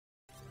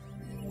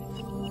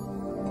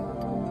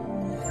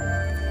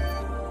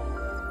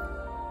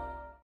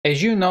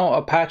As you know,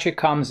 Apache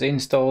comes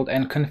installed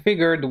and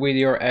configured with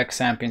your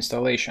XAMPP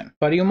installation,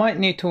 but you might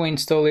need to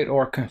install it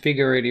or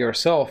configure it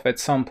yourself at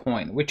some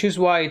point, which is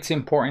why it's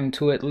important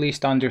to at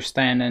least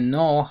understand and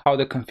know how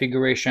the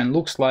configuration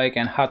looks like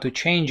and how to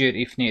change it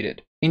if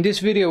needed. In this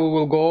video, we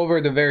will go over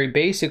the very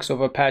basics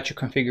of Apache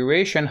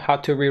configuration, how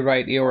to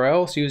rewrite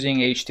URLs using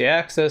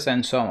htaccess,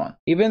 and so on.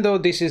 Even though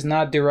this is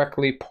not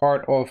directly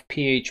part of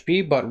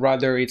PHP, but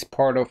rather it's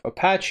part of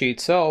Apache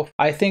itself,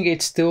 I think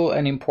it's still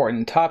an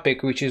important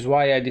topic, which is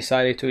why I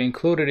decided to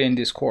include it in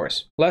this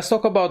course. Let's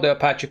talk about the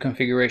Apache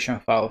configuration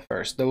file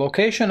first. The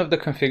location of the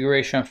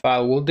configuration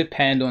file will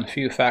depend on a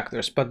few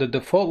factors, but the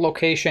default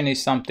location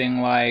is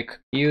something like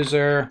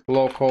user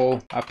local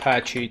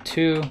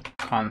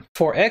apache2conf.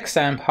 For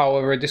XAMPP,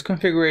 however, this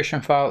configuration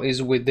file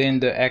is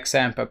within the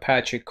XAMPP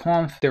Apache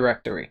conf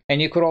directory,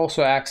 and you could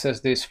also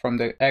access this from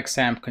the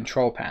XAMPP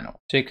control panel.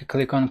 So you could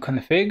click on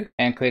config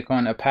and click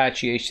on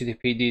Apache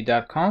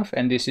httpd.conf,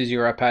 and this is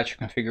your Apache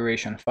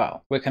configuration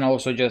file. We can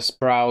also just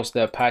browse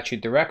the Apache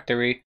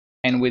directory,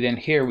 and within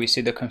here we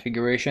see the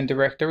configuration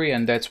directory,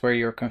 and that's where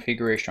your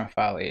configuration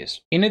file is.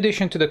 In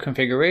addition to the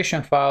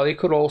configuration file, you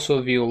could also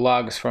view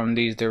logs from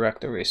these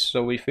directories.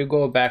 So if we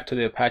go back to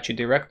the Apache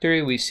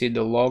directory, we see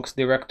the logs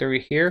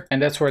directory here, and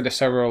that's where the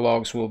server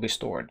logs will be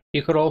stored.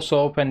 You could also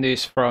open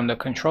this from the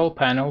control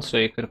panel, so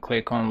you could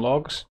click on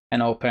logs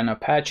and open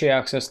Apache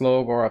access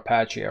log or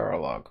Apache error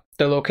log.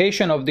 The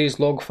location of these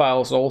log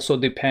files also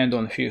depend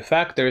on a few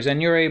factors,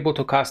 and you're able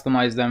to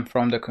customize them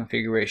from the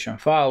configuration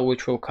file,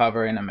 which we'll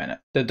cover in a minute.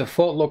 The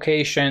default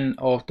location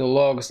of the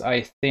logs,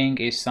 I think,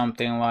 is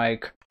something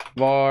like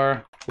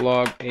var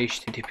log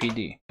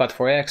httpd, but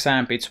for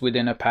XAMPP it's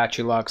within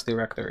Apache logs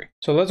directory.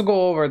 So let's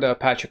go over the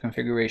Apache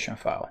configuration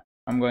file.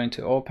 I'm going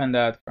to open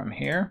that from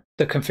here.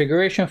 The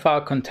configuration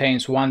file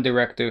contains one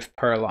directive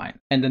per line,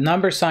 and the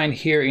number sign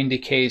here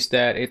indicates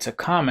that it's a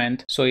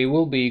comment, so it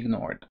will be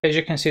ignored. As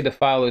you can see, the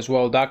file is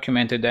well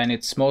documented and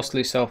it's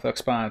mostly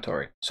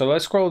self-explanatory. So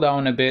let's scroll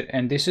down a bit,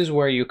 and this is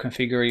where you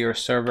configure your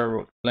server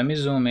root. Let me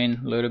zoom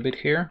in a little bit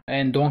here,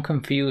 and don't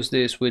confuse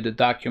this with the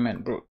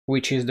document root,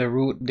 which is the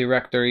root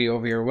directory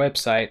of your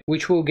website,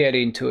 which we'll get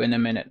into in a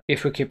minute.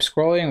 If we keep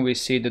scrolling, we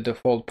see the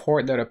default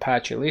port that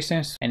Apache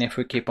listens, and if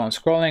we keep on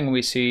scrolling,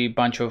 we see a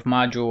bunch of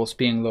modules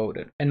being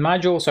loaded. And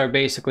modules are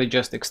basically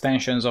just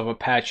extensions of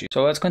Apache.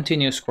 So let's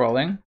continue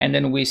scrolling, and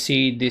then we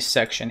see this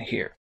section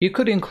here. You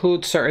could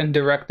include certain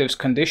directives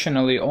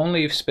conditionally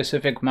only if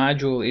specific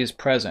module is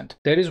present.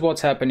 That is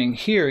what's happening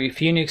here. If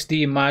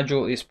UnixD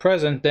module is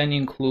present, then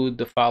include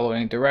the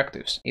following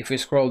directives. If we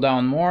scroll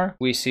down more,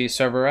 we see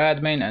server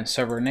admin and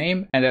server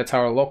name, and that's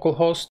our local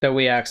host that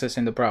we access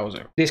in the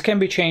browser. This can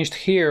be changed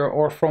here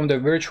or from the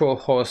virtual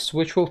hosts,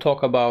 which we'll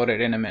talk about it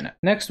in a minute.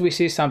 Next, we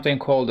see something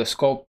called the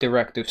scope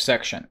directive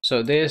section.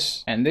 So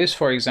this and this,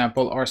 for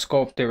example, are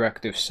scope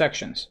directive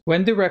sections.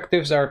 When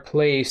directives are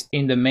placed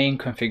in the main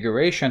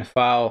configuration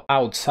file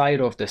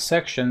outside of the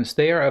sections,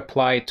 they are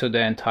applied to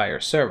the entire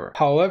server.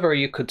 However,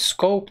 you could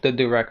scope the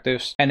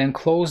directives and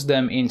enclose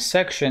them in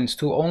sections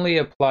to only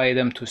apply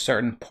them to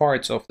certain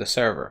parts of the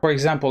server. For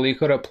example, you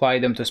could apply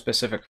them to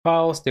specific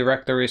files,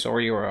 directories, or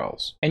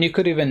URLs. And you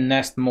could even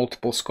nest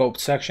multiple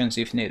scoped sections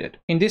if needed.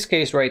 In this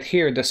case right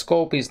here, the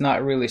scope is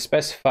not really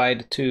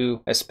specified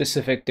to a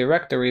specific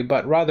directory,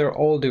 but rather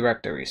all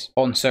directories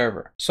on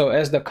server. So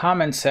as the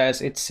comment says,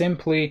 it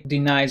simply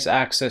denies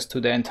access to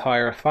the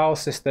entire file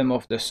system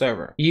of the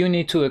server. You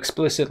need to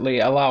explicitly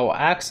allow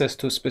access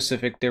to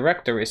specific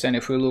directories, and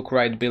if we look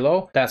right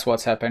below, that's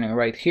what's happening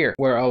right here.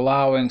 We're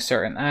allowing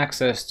certain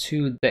access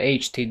to the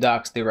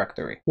htdocs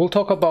directory. We'll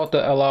talk about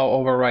the allow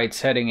override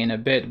setting in a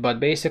bit, but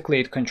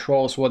basically it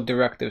controls what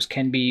directives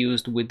can be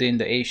used within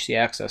the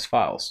htaccess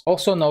files.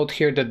 Also note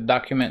here the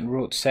document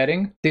root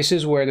setting. This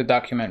is where the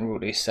document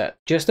root is set.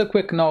 Just a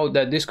quick note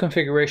that this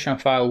configuration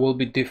file will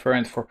be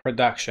different for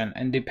production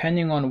and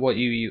depending on what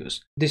you use.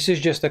 This is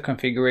just a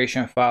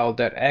configuration file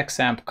that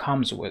XAMPP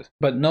comes with,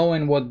 but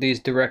knowing what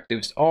these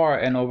directives are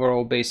and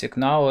overall basic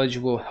knowledge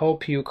will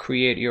help you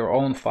create your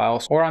own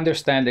files or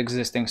understand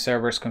existing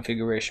servers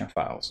configuration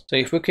files. So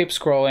if we keep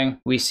scrolling,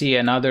 we see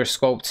another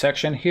scoped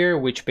section here,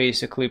 which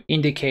basically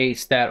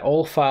indicates that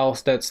all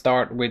files that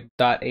start with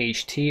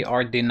 .ht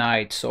are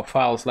denied. So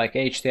files like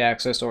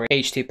htaccess or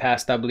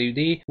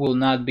htpasswd will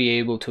not be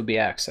able to be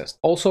accessed.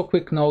 Also,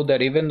 quick note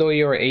that even though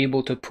you're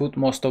able to put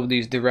most of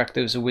these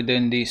directives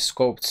within these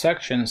scoped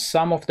sections,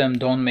 some of them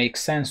don't make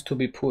sense to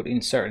be put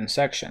in certain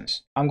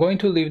sections. I'm going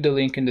to leave the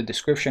link in the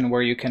description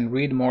where you can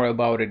read more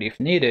about it if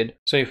needed.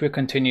 So if we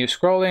continue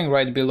scrolling,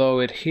 right below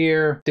it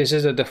here, this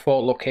is the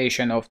default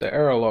location of the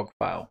error log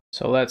file.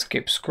 So let's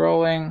keep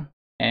scrolling.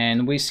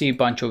 and we see a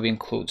bunch of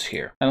includes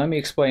here. And let me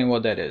explain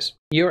what that is.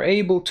 You're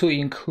able to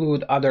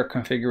include other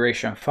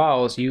configuration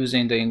files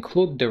using the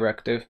include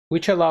directive,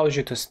 which allows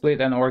you to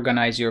split and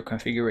organize your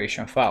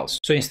configuration files.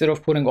 So instead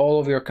of putting all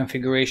of your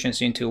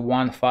configurations into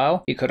one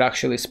file, you could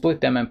actually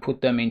split them and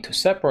put them into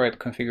separate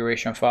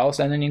configuration files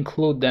and then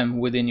include them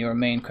within your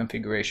main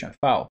configuration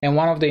file. And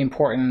one of the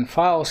important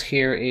files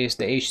here is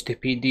the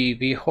httpd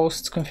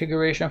vhosts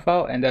configuration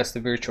file, and that's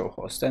the virtual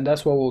host. And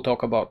that's what we'll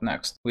talk about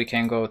next. We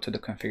can go to the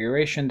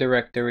configuration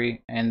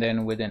directory and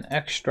then within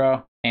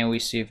extra, and we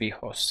see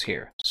vhosts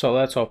here. So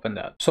let's open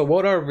that. So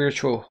what are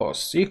virtual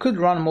hosts? You could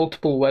run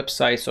multiple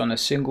websites on a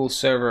single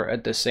server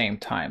at the same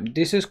time.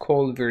 This is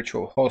called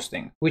virtual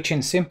hosting, which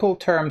in simple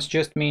terms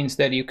just means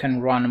that you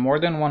can run more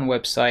than one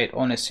website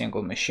on a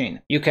single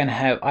machine. You can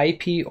have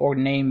IP or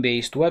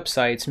name-based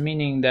websites,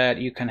 meaning that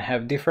you can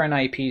have different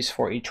IPs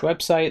for each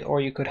website,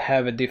 or you could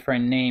have a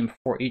different name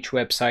for each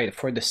website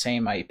for the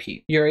same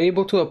IP. You're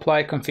able to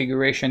apply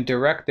configuration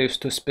directives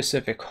to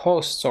specific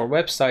hosts or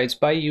websites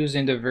by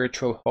using the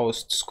virtual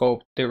host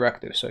scope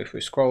directive. So if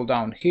we scroll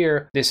down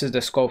here, this is the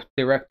scope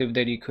directive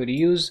that you could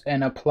use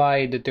and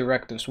apply the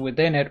directives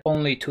within it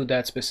only to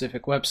that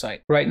specific website.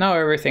 Right now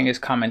everything is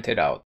commented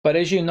out, but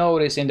as you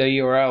notice in the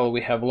URL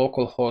we have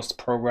localhost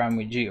program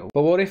with geo.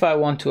 But what if I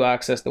want to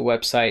access the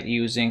website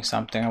using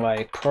something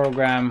like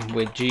program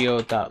with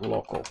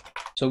geo.local?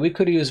 So we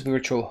could use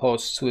virtual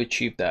hosts to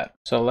achieve that.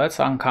 So let's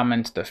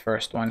uncomment the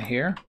first one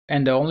here.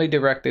 And the only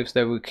directives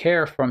that we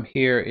care from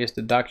here is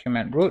the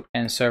document root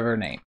and server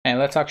name. And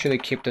let's actually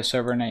keep the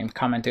server name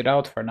commented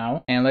out for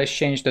now. And let's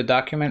change the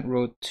document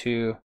root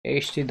to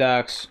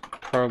htaccess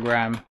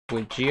program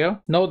with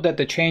geo. Note that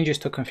the changes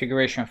to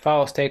configuration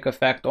files take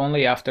effect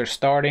only after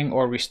starting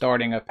or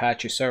restarting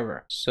Apache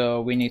server.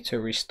 So we need to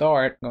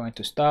restart, going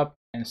to stop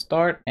and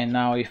start. And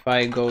now if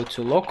I go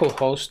to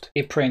localhost,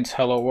 it prints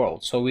hello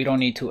world. So we don't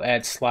need to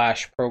add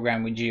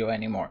 /program with geo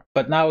anymore.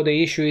 But now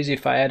the issue is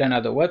if I add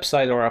another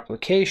website or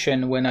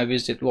application when I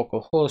visit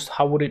localhost,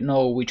 how would it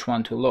know which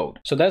one to load?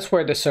 So that's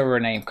where the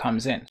server name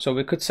comes in. So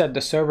we could set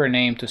the server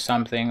name to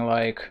something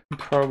like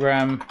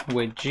program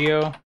with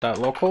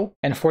geo.local.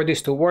 And for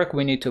this to work,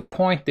 we need to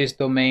point this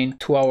domain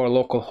to our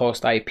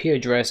localhost IP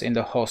address in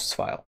the hosts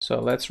file. So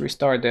let's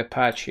restart the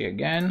Apache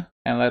again.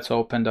 And let's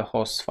open the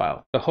hosts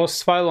file. The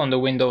hosts file on the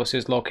Windows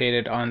is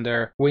located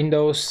under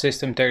Windows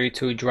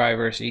System32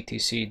 drivers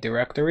etc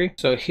directory.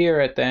 So here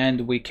at the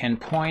end we can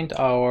point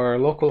our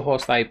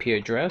localhost IP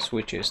address,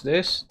 which is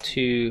this,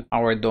 to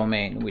our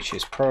domain, which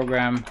is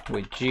program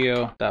with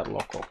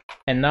geo.local.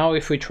 And now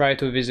if we try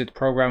to visit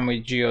program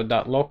with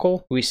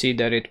geo.local, we see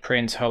that it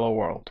prints hello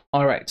world.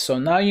 Alright, so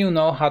now you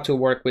know how to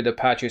work with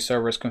Apache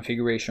server's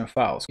configuration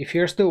files. If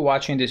you're still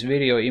watching this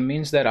video, it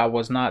means that I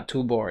was not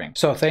too boring.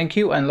 So thank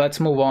you, and let's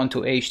move on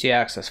to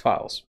htaccess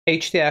files.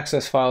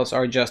 Htaccess files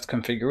are just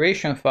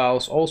configuration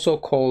files, also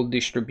called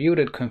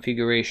distributed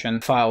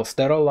configuration files,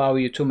 that allow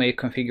you to make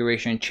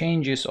configuration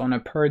changes on a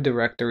per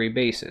directory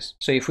basis.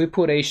 So if we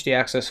put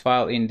htaccess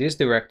file in this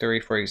directory,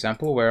 for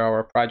example, where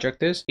our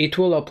project is, it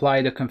will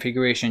apply the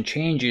configuration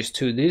changes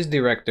to this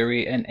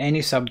directory and any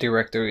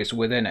subdirectories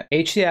within it.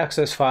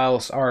 htaccess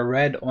files are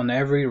read on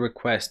every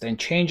request, and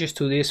changes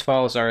to these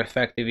files are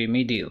effective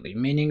immediately,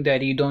 meaning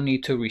that you don't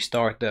need to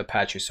restart the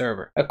Apache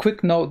server. A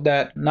quick note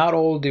that not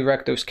all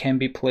directives can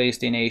be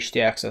placed in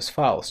htaccess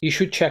files. You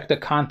should check the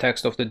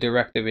context of the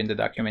directive in the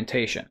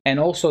documentation. And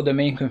also the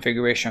main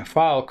configuration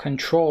file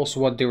controls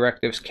what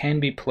directives can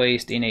be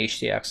placed in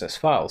htaccess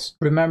files.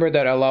 Remember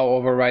that allow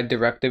override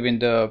directive in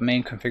the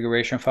main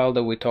configuration file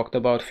that we talked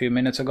about a few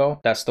minutes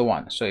ago? That's the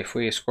one. So if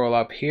we scroll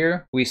up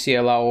here, we see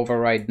allow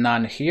override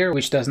none here,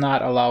 which does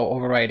not allow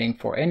overriding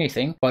for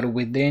anything, but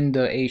within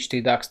the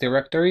htdocs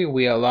directory,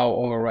 we allow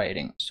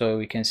overriding. So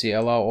we can see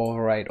allow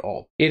override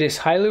all. It is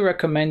highly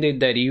recommended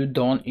that you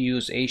don't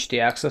use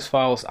htaccess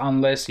files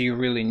unless you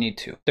really need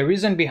to. The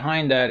reason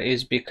behind that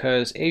is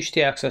because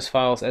htaccess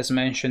files, as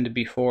mentioned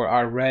before,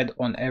 are read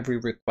on every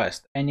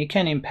request, and it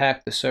can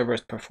impact the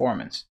server's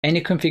performance.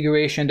 Any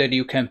configuration that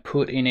you can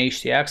put in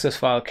htaccess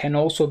file can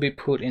also be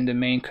put in the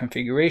main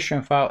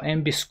configuration file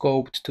and be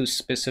scoped to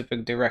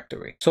specific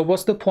directory. So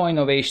what's the point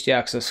of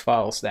htaccess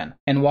files then?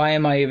 And why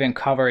am I even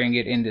covering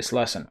it in this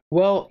lesson?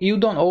 Well, you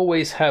don't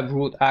always have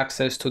root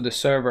access to the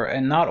server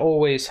and not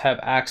always have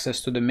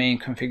access to the main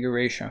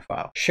configuration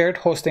file. Shared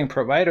hosting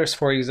providers,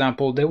 for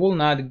example, they will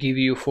not give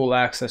you full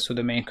access to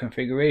the main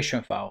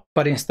configuration file,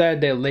 but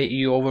instead they let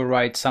you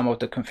override some of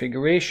the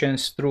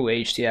configurations through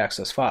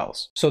htaccess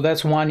files. So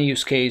that's one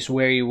use case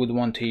where you would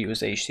want to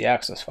use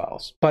htaccess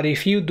files. But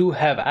if you do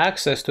have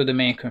access to the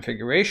main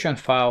configuration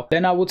file,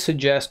 then I would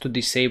suggest to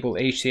disable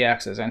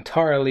htaccess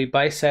entirely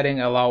by setting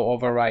allow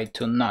override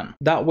to none.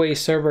 That way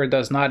server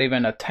does not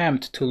even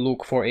attempt to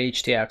look for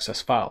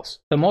htaccess files.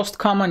 The most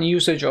common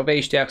usage of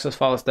htaccess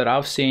files that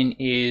I've seen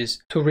is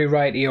is to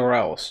rewrite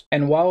URLs.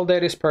 And while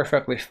that is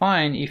perfectly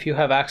fine, if you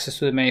have access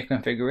to the main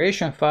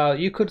configuration file,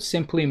 you could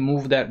simply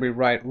move that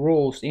rewrite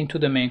rules into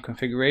the main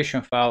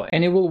configuration file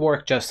and it will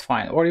work just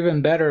fine. Or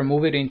even better,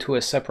 move it into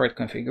a separate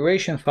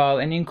configuration file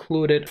and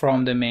include it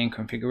from the main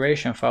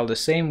configuration file the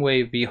same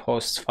way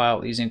vhosts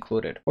file is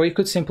included. Or you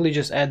could simply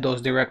just add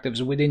those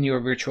directives within your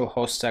virtual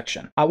host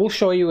section. I will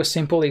show you a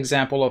simple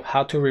example of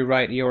how to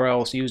rewrite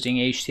URLs using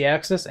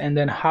htaccess and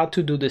then how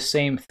to do the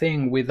same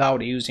thing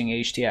without using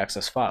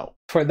htaccess file.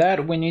 For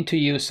that, we need to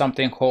use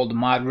something called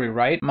mod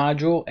rewrite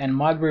module, and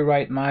mod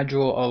rewrite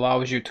module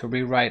allows you to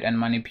rewrite and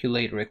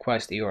manipulate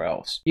request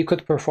URLs. You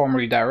could perform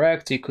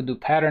redirects, you could do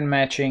pattern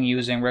matching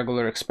using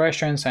regular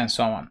expressions, and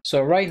so on.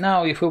 So right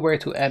now, if we were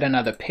to add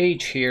another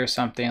page here,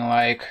 something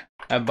like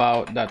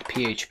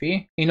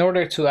about.php. In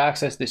order to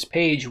access this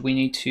page, we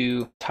need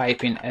to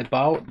type in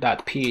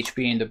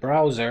about.php in the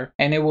browser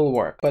and it will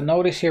work. But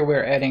notice here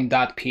we're adding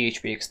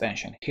 .php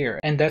extension here,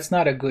 and that's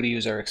not a good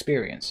user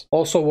experience.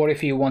 Also, what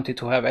if you wanted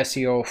to have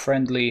SEO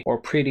friendly or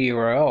pretty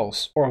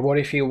URLs? Or what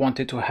if you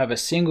wanted to have a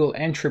single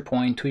entry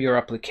point to your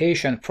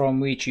application from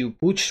which you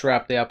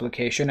bootstrap the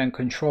application and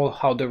control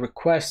how the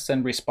requests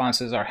and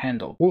responses are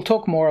handled? We'll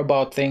talk more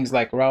about things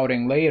like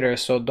routing later,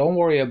 so don't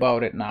worry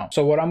about it now.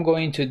 So what I'm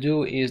going to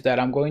do is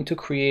that I'm going to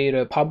create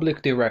a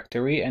public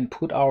directory and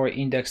put our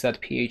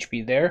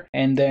index.php there,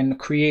 and then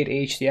create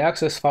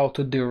htaccess file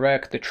to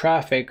direct the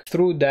traffic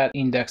through that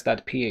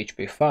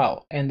index.php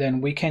file. And then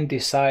we can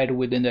decide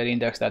within that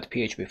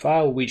index.php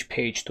file which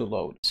page to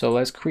load. So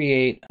let's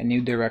create a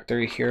new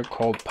directory here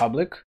called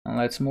public, and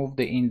let's move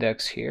the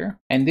index here.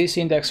 And this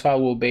index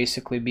file will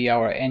basically be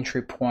our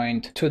entry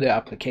point to the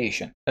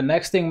application. The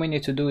next thing we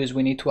need to do is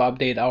we need to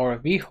update our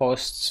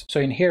vhosts. So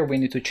in here we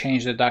need to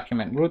change the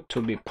document root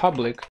to be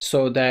public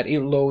so that it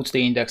loads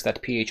the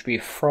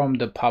index.php from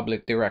the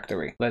public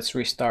directory. Let's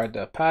restart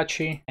the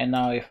Apache, and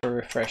now if we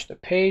refresh the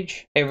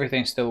page,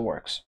 everything still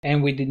works.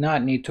 And we did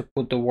not need to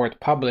put the word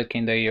public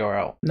in the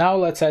URL. Now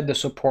let's add the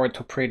support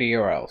to pretty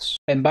URLs.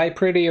 And by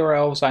pretty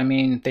URLs, I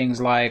mean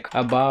things like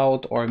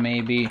about, or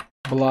maybe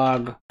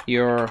blog,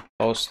 your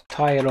host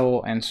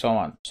title, and so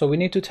on. So we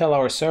need to tell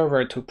our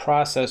server to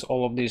process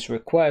all of these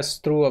requests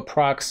through a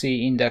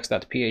proxy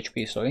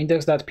index.php. So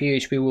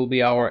index.php will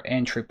be our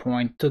entry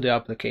point to the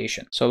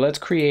application. So let's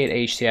create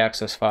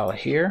htaccess file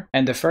here.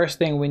 And the first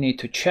thing we need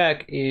to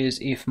check is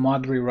if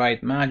mod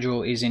rewrite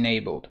module is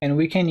enabled. And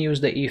we can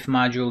use the if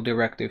module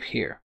directive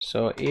here.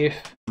 So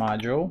if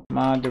module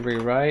mod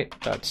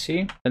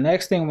rewrite.c. The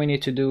next thing we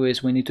need to do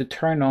is we need to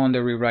turn on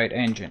the rewrite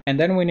engine. And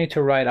then we need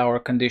to write our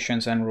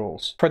conditions and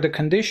rules. For the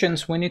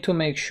conditions, we need to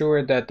make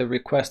sure that the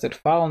requested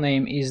file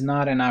name is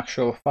not an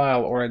actual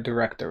file or a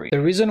directory. The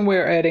reason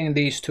we're adding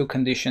these two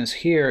conditions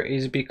here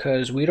is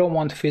because we don't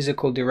want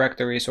physical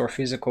directories or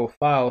physical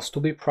files to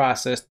be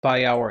processed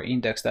by our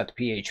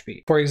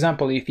index.php. For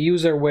example, if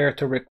user were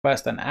to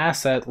request an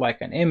asset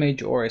like an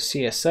image or a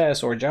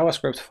CSS or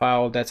JavaScript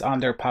file that's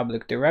under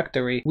public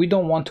directory, we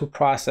don't want to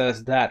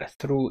process that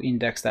through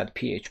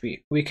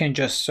index.php. We can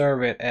just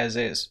serve it as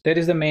is. That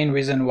is the main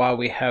reason why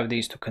we have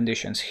these two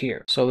conditions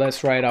here. So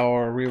let's write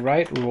our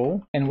rewrite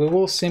rule, and we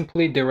will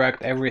simply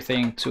direct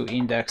everything to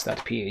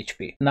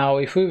index.php. Now,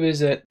 if we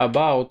visit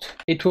about,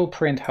 it will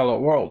print hello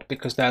world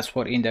because that's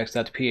what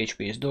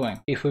index.php is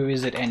doing. If we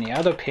visit any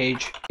other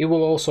page, it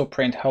will also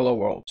print hello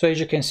world. So as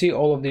you can see,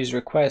 all of these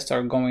requests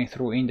are going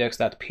through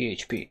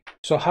index.php.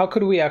 So how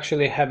could we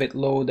actually have it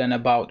load an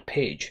about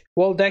page?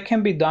 Well, that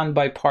can be done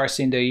by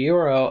parsing the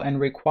URL and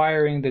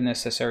requiring the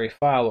necessary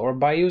file, or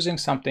by using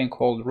something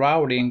called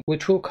routing,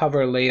 which we'll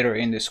cover later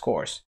in this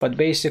course. But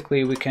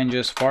basically, we can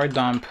just var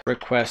dump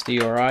request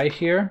URI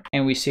here,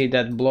 and we see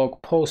that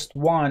blog post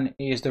 1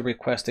 is the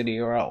requested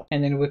URL.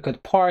 And then we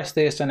could parse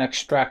this and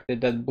extract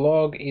it that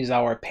blog is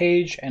our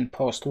page and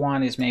post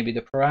 1 is maybe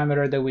the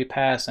parameter that we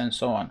pass, and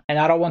so on. And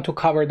I don't want to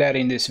cover that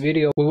in this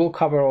video. We will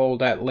cover all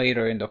that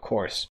later in the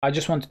course. I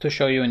just wanted to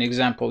show you an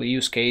example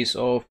use case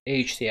of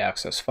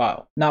htaccess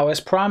file. Now, as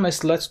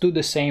promised, let's do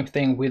the same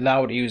thing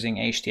without using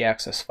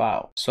htaccess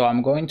file. So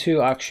I'm going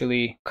to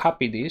actually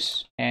copy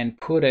this and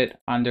put it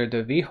under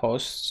the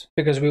vhosts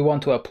because we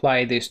want to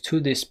apply this to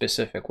this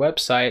specific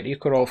website. You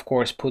could of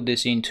course put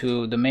this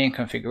into the main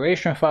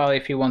configuration file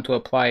if you want to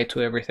apply it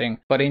to everything,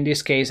 but in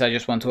this case I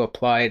just want to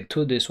apply it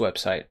to this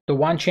website. The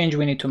one change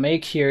we need to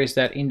make here is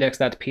that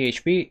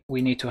index.php,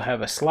 we need to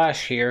have a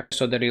slash here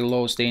so that it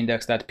loads the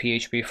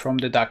index.php from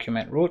the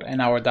document root,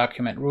 and our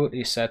document root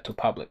is set to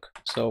public.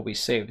 So we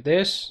save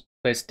this,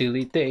 let's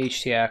delete the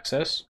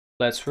htaccess,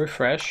 let's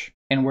refresh,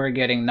 and we're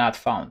getting not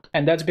found.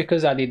 And that's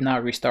because I did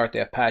not restart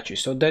the Apache.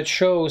 So that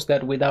shows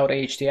that without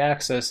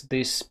htaccess,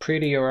 these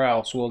pretty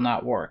URLs will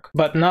not work.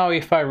 But now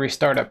if I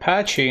restart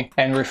Apache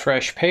and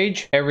refresh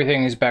page,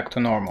 everything is back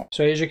to normal.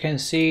 So as you can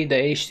see, the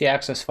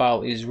htaccess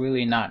file is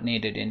really not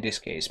needed in this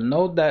case.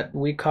 Note that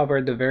we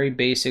covered the very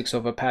basics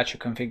of Apache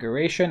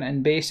configuration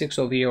and basics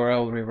of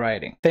URL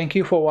rewriting. Thank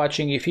you for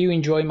watching. If you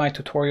enjoy my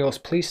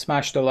tutorials, please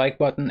smash the like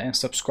button and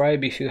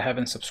subscribe if you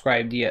haven't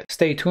subscribed yet.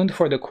 Stay tuned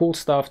for the cool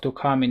stuff to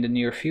come in the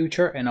near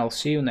future, and I'll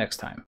see you next time.